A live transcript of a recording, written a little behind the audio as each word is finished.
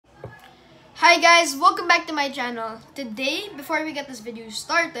Hi guys, welcome back to my channel. Today, before we get this video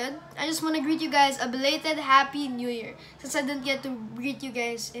started, I just want to greet you guys a belated Happy New Year. Since I didn't get to greet you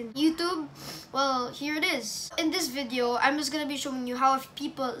guys in YouTube, well, here it is. In this video, I'm just going to be showing you how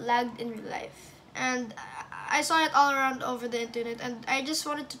people lagged in real life. And I saw it all around over the internet and I just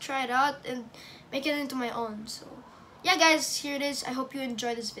wanted to try it out and make it into my own. So, yeah guys, here it is. I hope you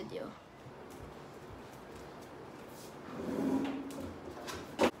enjoy this video.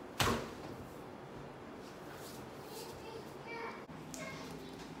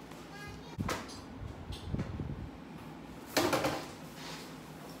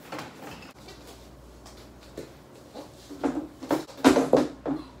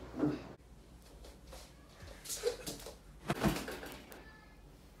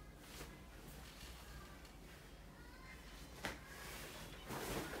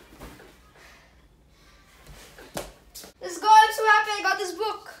 Let's go, I'm so happy I got this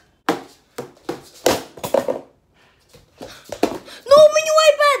book. No, my new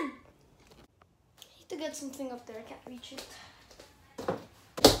iPad! I need to get something up there, I can't reach it.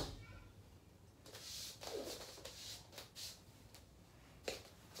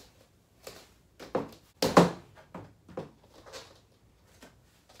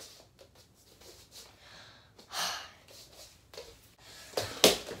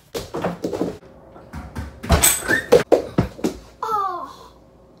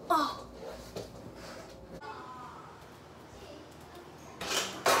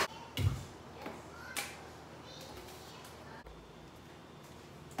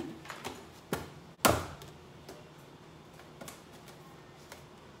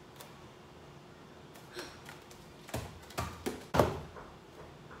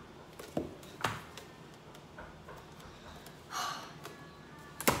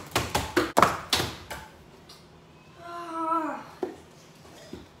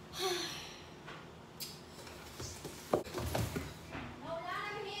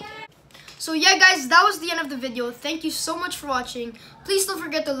 So yeah guys, that was the end of the video. Thank you so much for watching. Please don't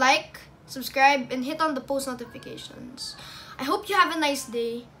forget to like, subscribe, and hit on the post notifications. I hope you have a nice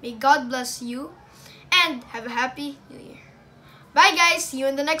day. May God bless you. And have a happy new year. Bye guys, see you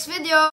in the next video.